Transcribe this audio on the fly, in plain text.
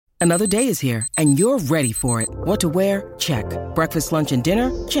Another day is here, and you're ready for it. What to wear? Check. Breakfast, lunch, and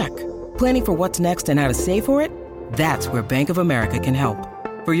dinner? Check. Planning for what's next and how to save for it? That's where Bank of America can help.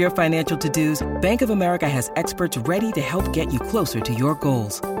 For your financial to-dos, Bank of America has experts ready to help get you closer to your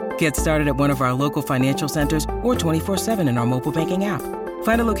goals. Get started at one of our local financial centers or 24/7 in our mobile banking app.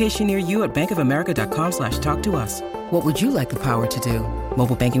 Find a location near you at bankofamerica.com/talktous. What would you like the power to do?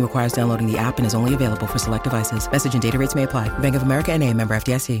 Mobile banking requires downloading the app and is only available for select devices. Message and data rates may apply. Bank of America N.A., member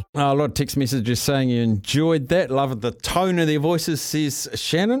FDIC. A lot of text messages saying you enjoyed that. Loved the tone of their voices, says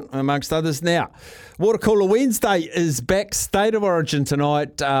Shannon, amongst others. Now, Water Cooler Wednesday is back. State of Origin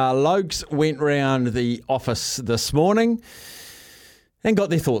tonight. Lokes went round the office this morning and got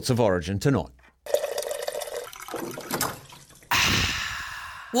their thoughts of Origin tonight.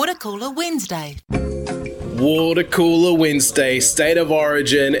 Water Cooler Wednesday. Water Cooler Wednesday, State of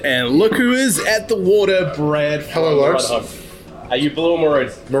Origin, and look who is at the water, Brad. Hello, Lokes. Are you blue or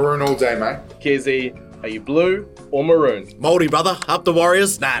maroon? Maroon all day, mate. Kezi, are you blue or maroon? Māori, brother. Up the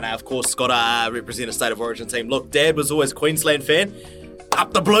Warriors. Nah, of course, got to represent a State of Origin team. Look, Dad was always a Queensland fan.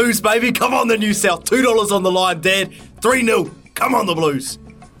 Up the Blues, baby. Come on, the New South. $2 on the line, Dad. 3-0. Come on, the Blues.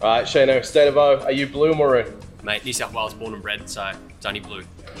 All right, Shano, State of O, are you blue or maroon? Mate, New South Wales born and bred, so it's only blue.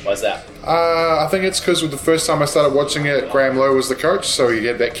 Why's that? I think it's because the first time I started watching it, Graham Lowe was the coach, so he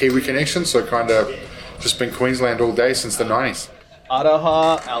had that Kiwi connection, so kind of just been Queensland all day since the 90s.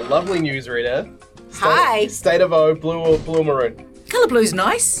 Araha, our lovely newsreader. Hi. State of O, blue or maroon? Colour blue's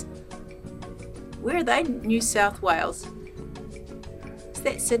nice. Where are they? New South Wales. Is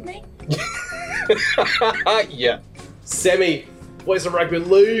that Sydney? Yeah. Sammy, Voice of Rugby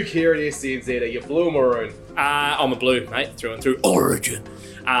Luke here at SCNZ. Are you blue or maroon? I'm a blue, mate, through and through. Origin.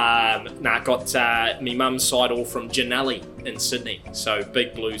 Got me mum's side all from Janelli in Sydney, so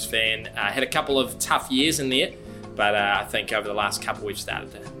big Blues fan. Had a couple of tough years in there, but I think over the last couple we've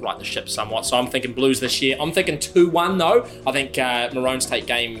started to right the ship somewhat. So I'm thinking Blues this year. I'm thinking 2-1 though. I think Maroons take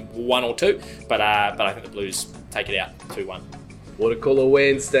game 1 or 2, but I think the Blues take it out 2-1. Water Cooler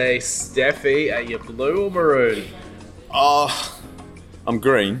Wednesday, Staffy, are you blue or maroon? I'm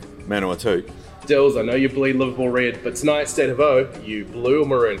green, Manawatu. Dills, I know you bleed Liverpool red, but tonight, State of O, you blue or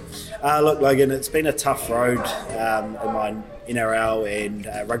maroon? Look, Logan, it's been a tough road in my NRL and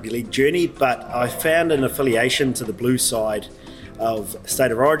rugby league journey, but I found an affiliation to the blue side of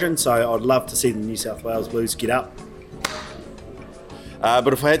State of Origin, so I'd love to see the New South Wales Blues get up.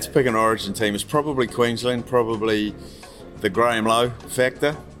 But if I had to pick an Origin team, it's probably Queensland, probably the Graham Lowe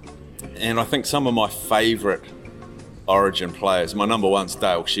factor, and I think some of my favourite Origin players. My number one's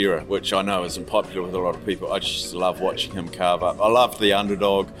Dale Shearer, which I know isn't popular with a lot of people. I just love watching him carve up. I love the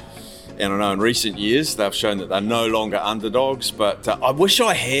underdog, and I know in recent years they've shown that they're no longer underdogs, but I wish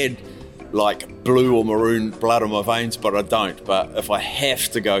I had like blue or maroon blood in my veins, but I don't. But if I have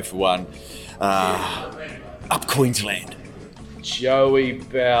to go for one, up Queensland. Joey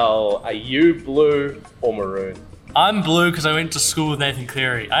Bell, are you blue or maroon? I'm blue because I went to school with Nathan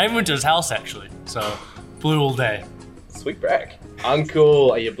Cleary. I even went to his house actually, so blue all day. Sweet Brack.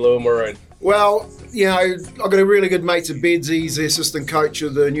 Uncle, are you blue or maroon? Well, you know, I've got a really good mate of Beds. He's the assistant coach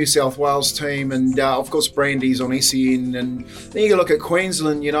of the New South Wales team, and of course Brandy's on SEN. And then you can look at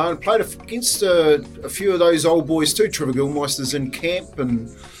Queensland, you know, and played against a few of those old boys too. Trevor Gilmeister's in camp, and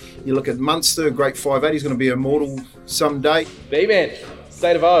you look at Munster, a great 5'8", he's going to be immortal someday. B-Man,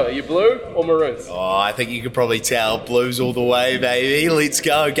 State of O, are you blue or maroon? Oh, I think you could probably tell Blues all the way, baby. Let's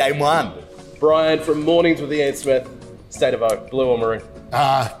go, game 1. Brian from Mornings with Ian Smith, State of O, blue or maroon?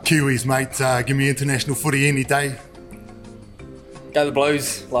 Kiwis, mate. Give me international footy any day. Go the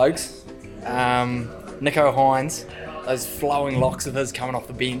Blues, Lokes. Nico Hines, those flowing locks of his coming off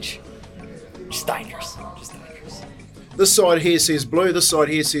the bench. Just dangerous. This side here says blue, this side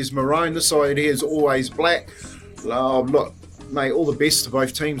here says maroon, this side here is always black. Look, mate, all the best to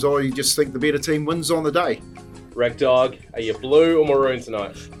both teams. I just think the better team wins on the day. Rag Dog, are you blue or maroon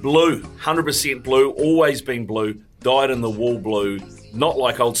tonight? Blue, 100% blue, always been blue, dyed in the wool blue, not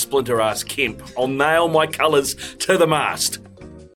like old splinter-ass Kemp. I'll nail my colours to the mast.